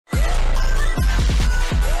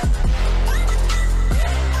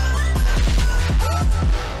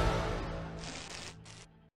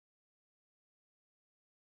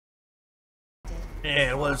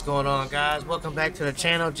And what is going on, guys? Welcome back to the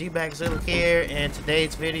channel. G-Backzilla here, and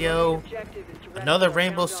today's video, another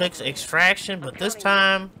Rainbow Six extraction, but this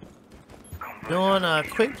time doing a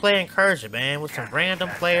quick play incursion, man, with some random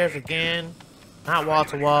players again. Not wall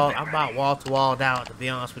to wall. I'm about wall to wall out, to be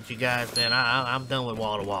honest with you guys, man. I'm done with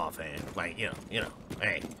wall to wall, fam. Like, you know.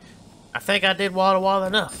 Hey, I think I did wall to wall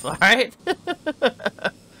enough. All right.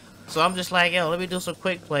 So I'm just like, yo, let me do some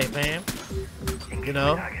quick play, fam. You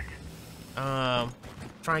know.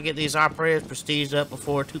 Trying to get these operators prestige up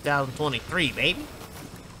before 2023, baby.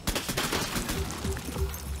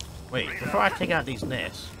 Wait, before I take out these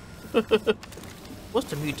nests.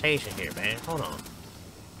 What's the mutation here, man? Hold on.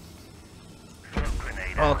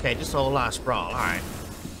 Okay, just a whole lot of sprawl. Alright.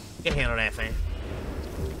 You can handle that, fam.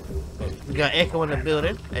 We got Echo in the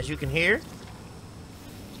building, as you can hear.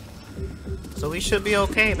 So we should be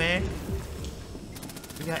okay, man.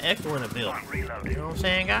 We got Echo in the building. You know what I'm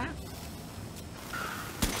saying, guys?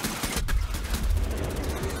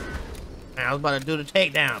 Man, I was about to do the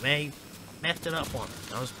takedown, man. You messed it up for me.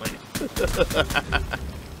 I was playing.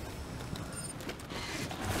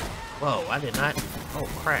 Whoa, I did not. Oh,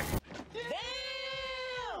 crap.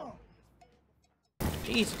 Damn!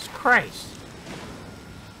 Jesus Christ.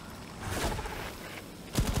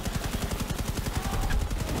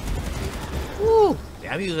 Woo!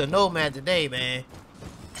 Yeah, I'm using Nomad today, man.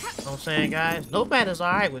 You know what I'm saying, guys? Nomad is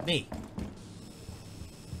alright with me.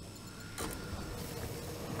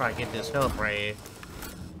 Try to get this health right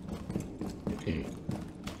here.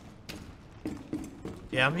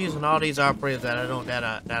 Yeah, I'm using all these operators that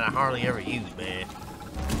I hardly ever use, man.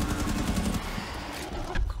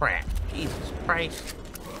 Crap. Jesus Christ.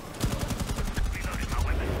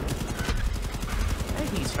 I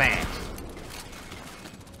think he's fast.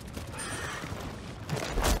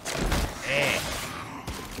 Yeah.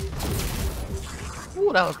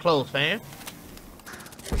 Ooh, that was close, man.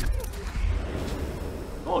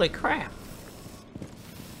 Holy crap.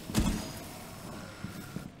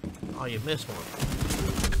 Oh, you missed one.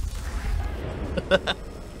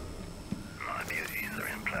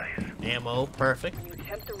 Ammo, perfect.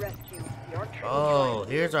 Oh,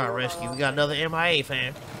 here's our rescue. We got another MIA,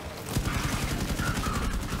 fam.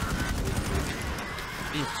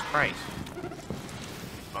 Jesus Christ.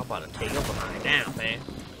 I'm about to take your behind down, man.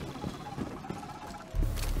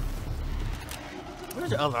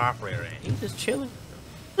 Where's the other operator at? He's just chilling.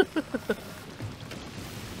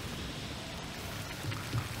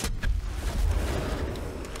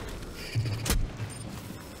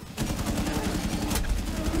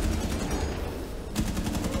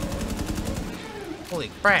 Holy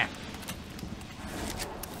crap.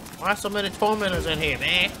 Why so many tormentors in here,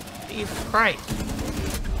 man? Jesus Christ.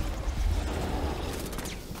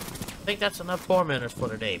 I think that's enough tormentors for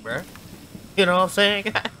today, bruh. You know what I'm saying,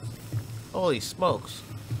 guys? Holy smokes.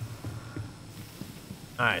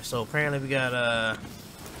 Alright, so apparently we got,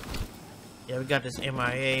 yeah, we got this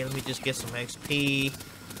MIA. Let me just get some XP.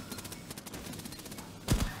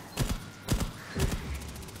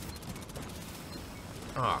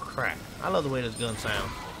 Oh, crap. I love the way this gun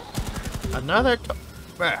sounds. Another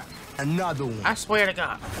bruh. Another one. I swear to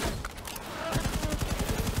God.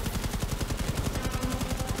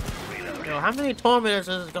 Yo, how many tormentors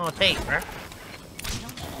is it gonna take, bruh?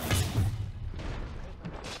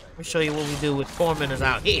 Let me show you what we do with tormentors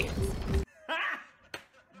out here.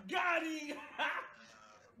 Got him!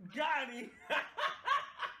 Got him!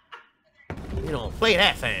 You don't play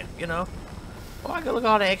that, fam, you know? Oh, I can look at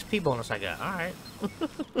all the XP bonus I got. Alright.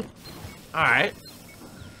 Alright.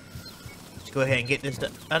 Let's go ahead and get this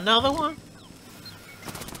done. Another one?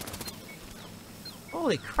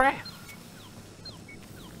 Holy crap.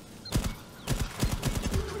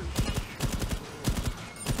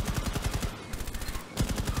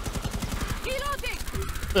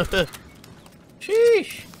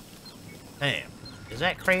 Sheesh. Damn. Is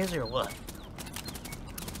that crazy or what?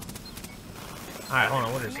 Alright, hold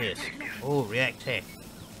on. What is this? Oh, react tech.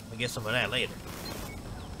 We'll get some of that later.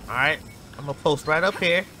 Alright. I'm gonna post right up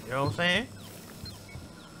here. You know what I'm saying?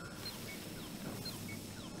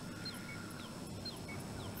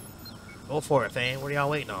 Go for it, fam. What are y'all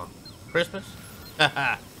waiting on? Christmas?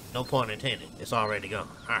 Haha. No pun intended. It's already gone.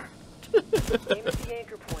 Alright. Aim at the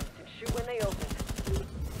anchor points and shoot when they open.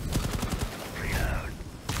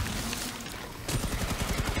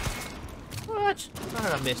 What? How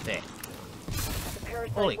did I miss that?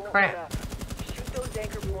 Holy crap. Shoot those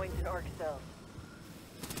anchor points in arc cells.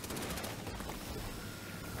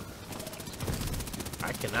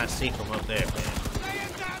 I cannot see from up there, man.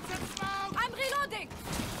 I'm reloading!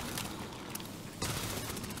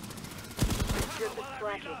 Strip is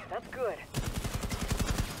slacking. That's good.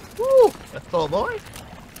 Woo! Let's go, boy.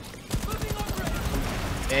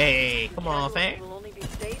 Hey, come on, fam.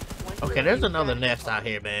 Okay, there's another nest out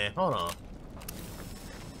here, man. Hold on.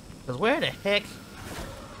 Cause where the heck?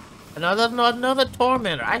 Another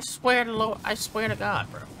tormentor. I swear to Lord, I swear to God,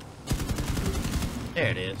 bro. There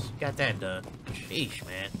it is. Got that done. Sheesh,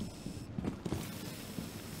 man.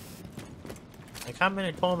 Like, how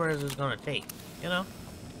many tormentors is it gonna take? You know?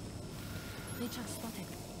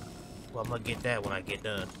 Well, I'm gonna get that when I get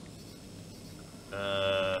done.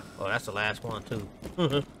 Oh, that's the last one too.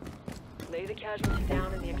 Lay the casualty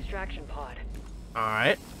down in the extraction pod.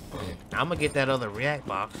 Alright. I'm gonna get that other react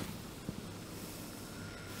box.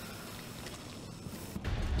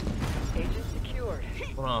 Agent secured.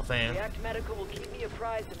 Hold on, fam. React Medical will keep me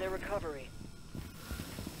apprised of their recovery.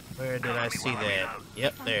 Where did I see that?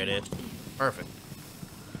 Yep, there it is. Perfect.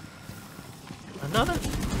 Another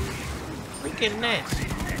freaking nest.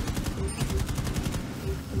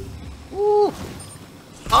 Woo!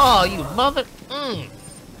 Oh, you mother!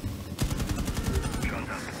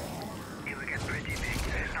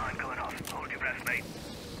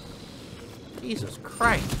 Jesus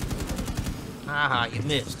Christ! Ah, you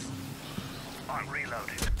missed. I'm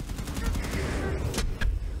reloading.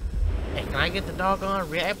 Hey, can I get the doggone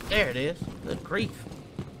react? There it is. Good grief.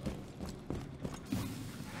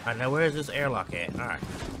 Alright, now where's this airlock at? Alright.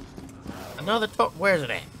 Another where's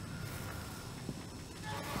it at?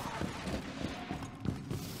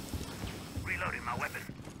 Reloading my weapon.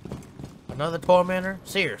 Another tormentor?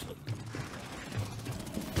 Seriously.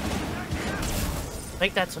 I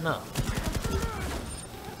think that's enough.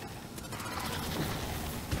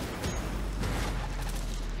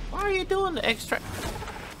 Why are you doing the extra?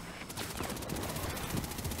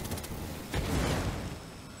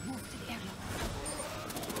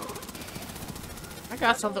 I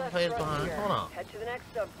got something played behind. Hold on. Head to the next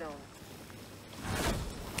subzone.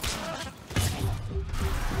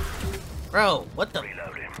 Bro, what the?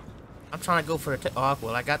 Reloading. I'm trying to go for the oh,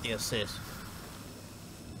 well, I got the assist.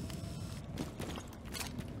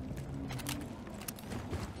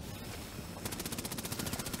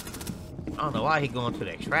 I don't know why he going to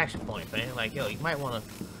the extraction point, man. Like, yo, you might want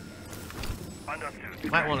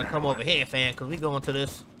to come over here, fam, because we going to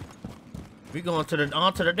this. We going to the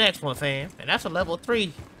on to the next one, fam, and that's a level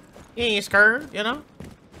 3. He ain't scared, you know.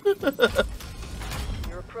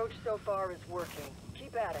 Your approach so far is working.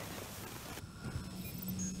 Keep at it.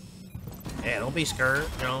 Yeah, don't be scared.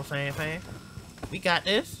 You know what I'm saying, fam? We got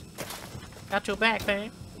this. Got your back,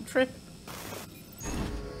 fam. You tripping?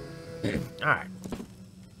 All right.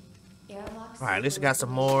 All right, at least we got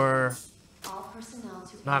some more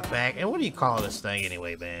knockback. And what do you call this thing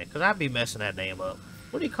anyway, man? Because I'd be messing that name up.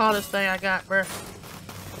 What do you call this thing I got, bruh?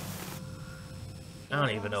 I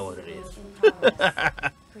don't even know what it is.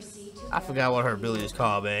 I forgot what her ability is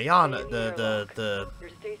called, man. Y'all know the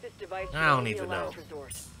I don't even know.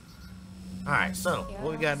 Alright, so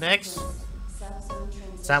what we got next?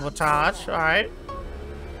 Sabotage, alright.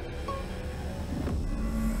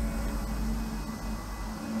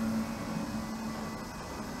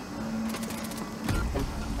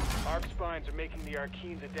 Spines are making the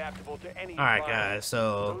arceans adaptable to any Alright guys,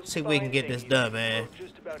 so see if we can get this done, man.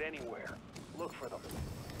 Just about anywhere. Look for them.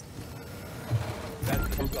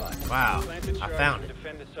 Wow, I found it.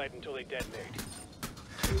 Defend the site until they detonate.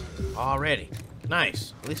 Already.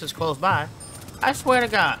 Nice. At least it's close by. I swear to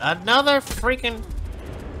God, another freaking...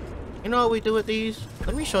 You know what we do with these?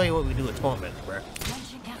 Let me show you what we do with Tormentors, bro.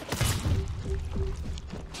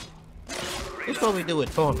 This is what we do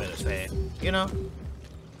with Tormentors, man. You know?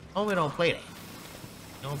 Homie don't play that.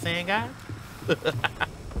 You know what I'm saying, guys? Look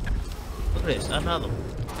at this, another one.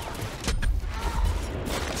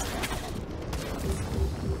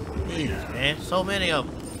 Jeez, man, so many of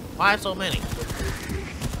them. Why so many?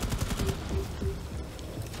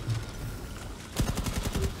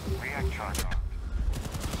 React charge.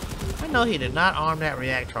 I know he did not arm that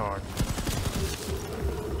react charge.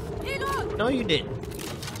 No, you didn't.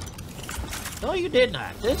 No, you did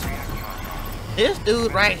not. This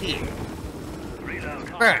dude right here.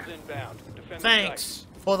 Bruh. Thanks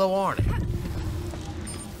for the warning.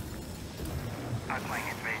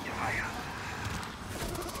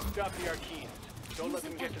 Stop the arceans. Don't let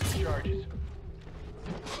them get to the charges.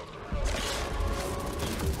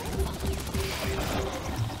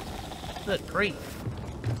 Good grief.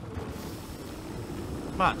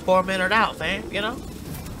 I'm about tormented out, fam, you know?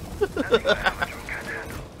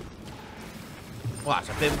 Watch,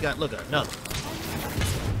 I bet we got, look at another.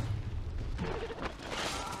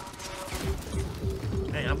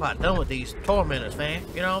 Man, I'm about done with these tormentors, fam.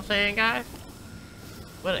 You know what I'm saying, guys?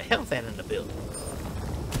 Where the health at in the building?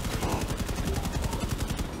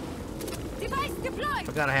 Deploy.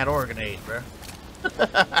 Forgot I had organ grenades, bro.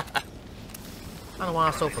 I don't know why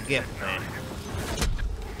I'm so forgetful, man.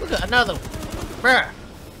 Look at another one, bruh.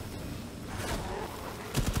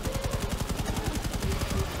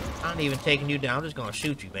 I ain't even taking you down. I'm just gonna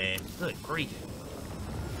shoot you, man. Good grief.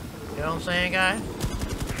 You know what I'm saying, guys?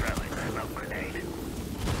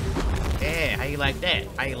 Yeah, how you like that?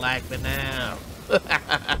 How you like me now?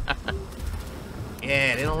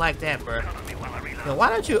 Yeah, they don't like that, bro. Yo, why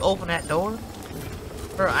don't you open that door?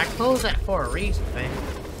 Bro, I closed that for a reason, man.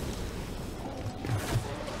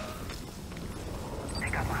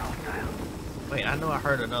 Wait, I know I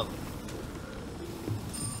heard another one.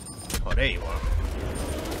 Oh, there you are.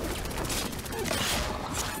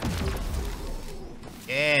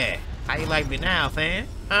 Yeah. How you like me now, fam?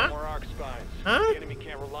 Huh? More arc spines. Huh? The enemy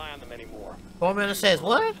can't rely on them anymore. Tormentor says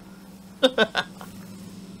what?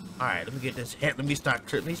 Alright, let me get this hit. Let me stop,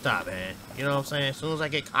 man. You know what I'm saying? As soon as I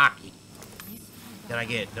get cocky, then I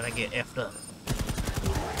get effed up.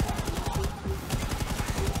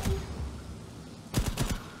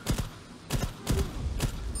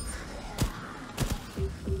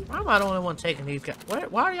 Why am I the only one taking these guys?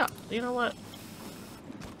 Why are y'all? You know what?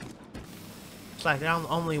 It's like I'm the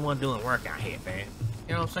only one doing work out here, man.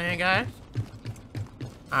 You know what I'm saying, guys?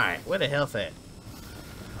 Alright, where the hell's at?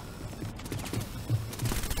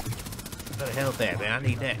 Where the hell's at, man? I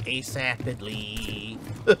need that ASAPidly.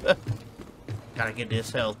 Gotta get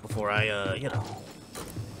this health before I, you know,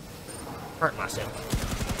 hurt myself.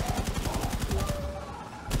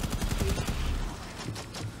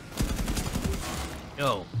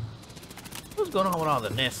 Yo, what's going on with all the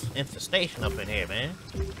nest infestation up in here, man?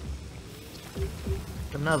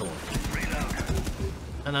 Another one.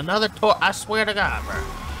 And another I swear to God, bro.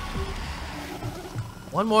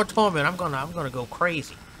 One more torment, I'm gonna go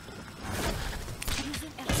crazy.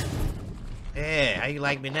 Yeah, how you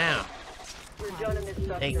like me now? We're done in this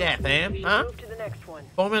stuff. Take that, fam. Huh? Move to the next one.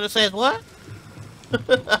 Tormentor says what?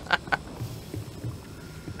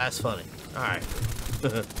 That's funny. Alright.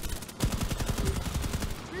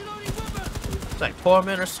 It's like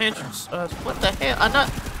Tormentor Centrals. What the hell? I'm not.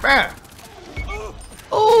 Bruh.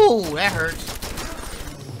 Ooh, that hurts.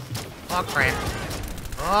 Oh crap.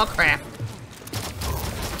 Oh crap.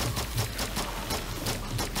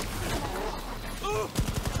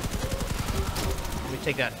 Let me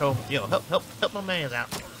take that Tormentor. Yo, help my mans out.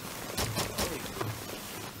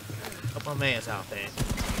 Help my mans out, man.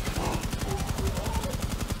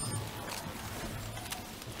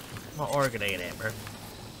 I'm gonna organize that, bro.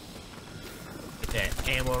 Get that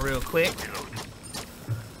ammo real quick.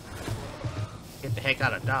 Get the heck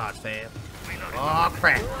out of Dodge, fam. Oh,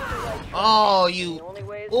 crap. Oh, you.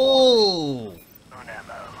 Ooh.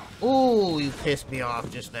 Ooh, you pissed me off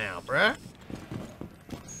just now, bruh.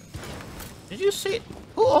 Did you see it?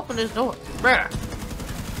 Who opened this door? Bruh.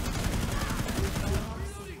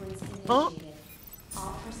 Huh?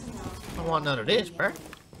 I don't want none of this, bruh.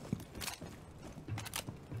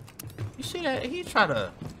 You see that? He tried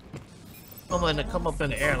to come up in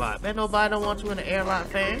the airlock. Man, nobody don't want you in the airlock,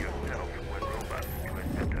 fam.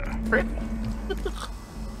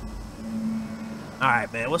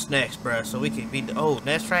 Alright, man, what's next, bruh? So we can beat the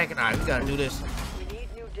nest tracking. Alright, we gotta do this. We need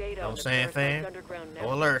new data. You know what I'm saying, fam? No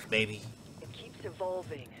alerts, baby. It keeps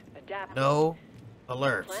evolving, adapting. No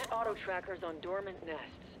alerts. Plant auto trackers on dormant nests.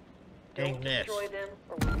 Dang Don't nests. destroy them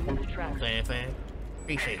or we lose trackers. Saying, fam?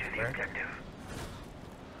 Appreciate you, bruh.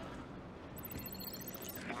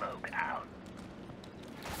 Smoke out.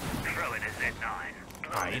 Throw it a Z9.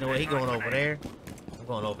 Alright, you know what? He going over there. I'm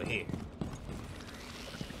going over here.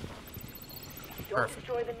 Don't Perfect.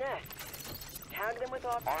 destroy the nest. Tag them with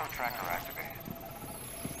off. Auto tracker activated.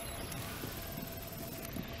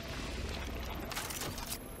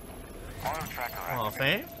 Auto tracker Come on,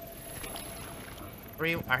 activated.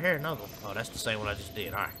 fam. I hear another one. Oh, that's the same one I just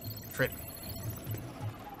did. Alright. Tripping.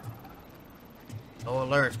 No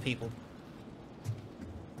alerts, people.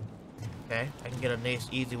 Okay, I can get a nice,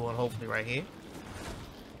 easy one, hopefully, right here.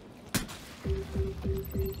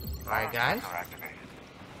 Alright, guys.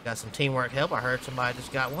 Got some teamwork help. I heard somebody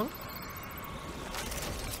just got one.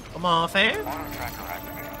 Come on, fam.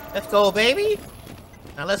 Let's go, baby.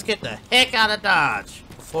 Now let's get the heck out of Dodge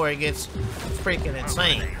before it gets freaking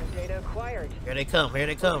insane. Data acquired. Here they come, here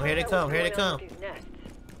they come, here they come, here they come. These nests.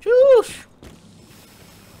 Choosh!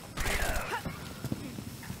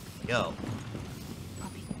 Yo.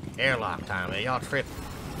 Airlock time, man. Y'all tripping.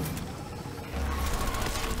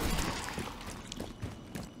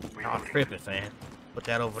 Y'all tripping, fam. Put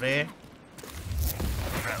that over there.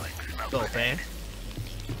 Go, fam.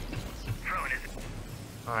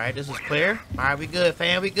 Alright, this is clear. Alright, we good,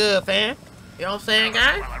 fam. We good, fam. You know what I'm saying,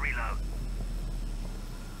 guys?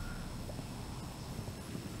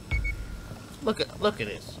 Look at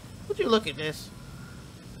this. Would you look at this?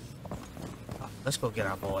 Oh, let's go get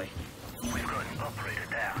our boy. We've got an operator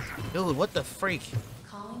down. Dude, what the freak?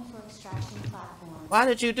 Calling for extraction platform. Why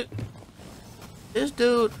did you do... This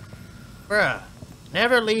dude... Bruh.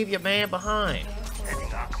 Never leave your man behind.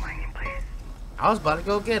 Sending our clanging, please. I was about to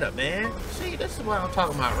go get him, man. See, this is what I'm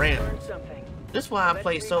talking about, random. Learn something. This is why I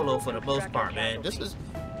play solo for the most part, man. This is...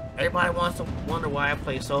 Everybody wants to wonder why I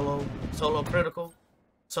play solo. Solo critical.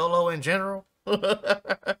 Solo in general.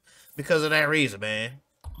 Because of that reason, man.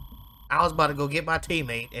 I was about to go get my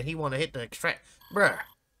teammate, and he want to hit the extract... Bruh.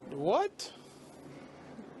 What?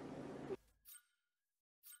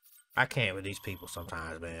 I can't with these people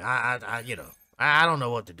sometimes, man. You know, I don't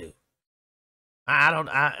know what to do.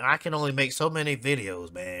 I can only make so many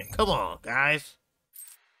videos, man. Come on, guys.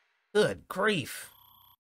 Good grief.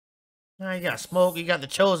 Now you got Smoke, you got the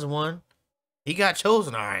Chosen one. He got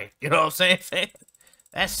chosen, alright. You know what I'm saying?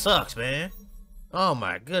 That sucks, man. Oh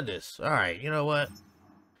my goodness. Alright, you know what?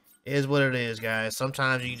 It is what it is, guys.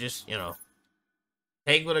 Sometimes you just, you know,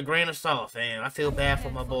 take with a grain of salt, fam. I feel bad for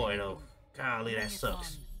my boy, though. Golly, that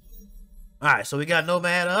sucks. Alright, so we got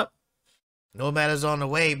Nomad up. Nomad is on the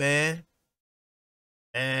way, man.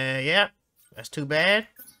 And yeah, that's too bad.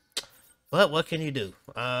 But what can you do?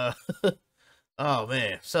 Oh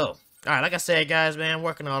man. So, alright, like I said, guys, man, I'm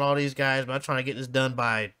working on all these guys, but I'm trying to get this done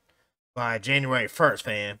by January 1st,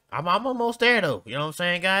 fam. I'm almost there though. You know what I'm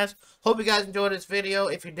saying, guys? Hope you guys enjoyed this video.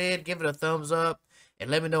 If you did, give it a thumbs up and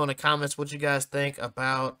let me know in the comments what you guys think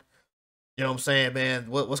about, you know what I'm saying, man,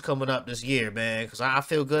 what's coming up this year, man, because I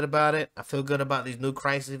feel good about it. I feel good about these new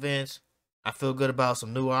crisis events. I feel good about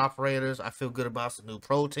some new operators. I feel good about some new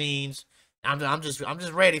proteins. I'm just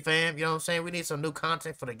ready, fam. You know what I'm saying? We need some new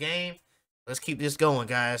content for the game. Let's keep this going,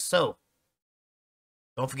 guys. So,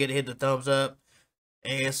 don't forget to hit the thumbs up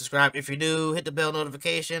and subscribe if you're new. Hit the bell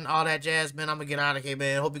notification, all that jazz, man. I'm going to get out of here,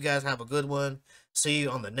 man. Hope you guys have a good one. See you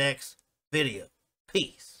on the next video.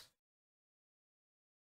 Peace.